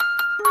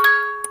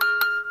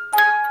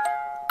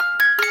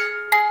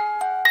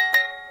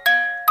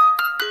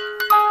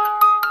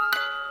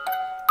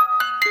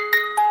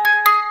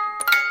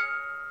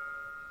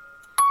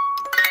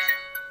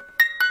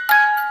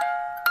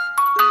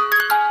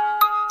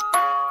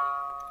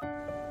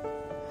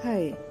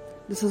Hi,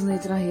 this is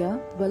Netra here.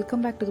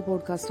 Welcome back to the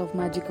podcast of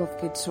Magic of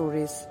Kids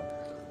Stories.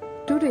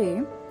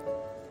 Today,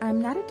 I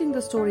am narrating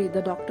the story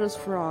The Doctor's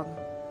Frog.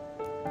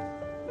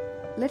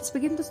 Let's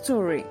begin the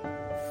story.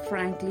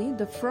 Frankly,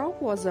 the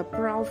frog was a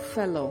proud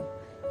fellow.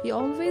 He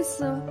always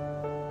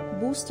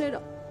boasted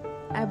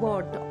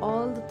about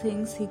all the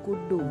things he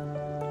could do.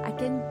 I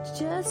can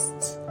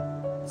just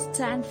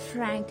stand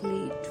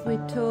frankly,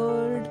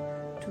 twittered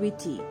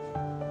Tweety,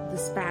 the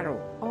sparrow.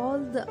 All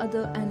the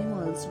other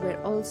animals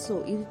were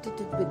also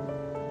irritated with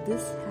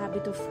this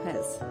habit of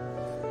his.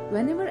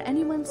 Whenever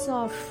anyone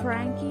saw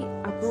Frankie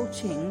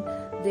approaching,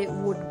 they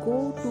would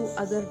go to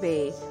other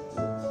way.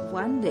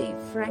 One day,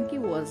 Frankie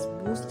was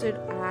boosted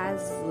as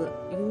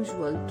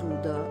usual to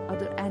the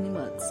other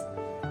animals.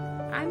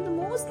 I'm the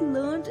most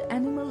learned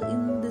animal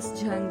in this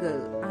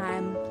jungle.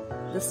 I'm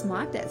the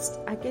smartest.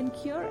 I can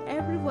cure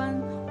every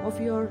one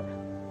of your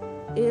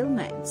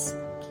ailments,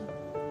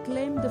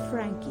 claimed the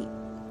Frankie.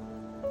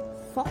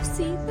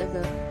 Foxy,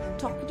 the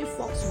talkative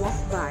fox,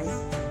 walked by.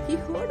 He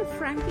heard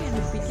Frankie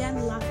and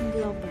began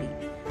laughing loudly.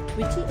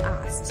 Tweety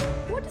asked,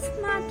 "What is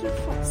the matter,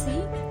 Foxy?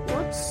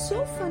 What's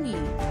so funny?"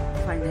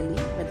 Finally,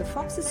 when the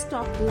foxes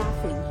stopped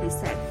laughing, he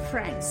said,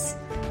 "Friends,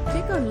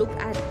 take a look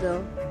at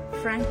the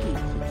Frankie.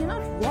 He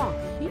cannot walk.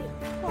 He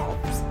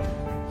hops.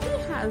 He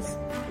has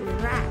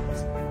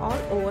rats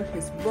all over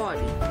his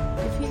body.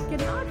 If he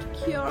cannot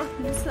cure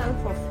himself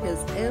of his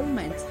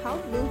ailments, how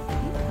will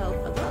he help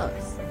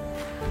others?"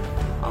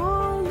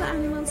 All the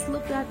animals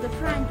looked at the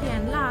Frankie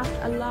and laughed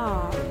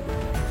aloud.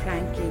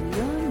 Frankie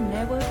learned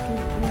never to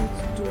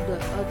do to the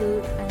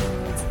other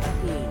animals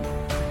again.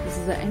 This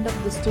is the end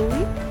of the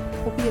story.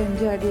 Hope you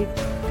enjoyed it.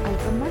 I'll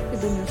come back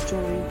with a new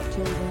story.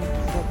 Till then,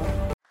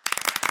 bye-bye.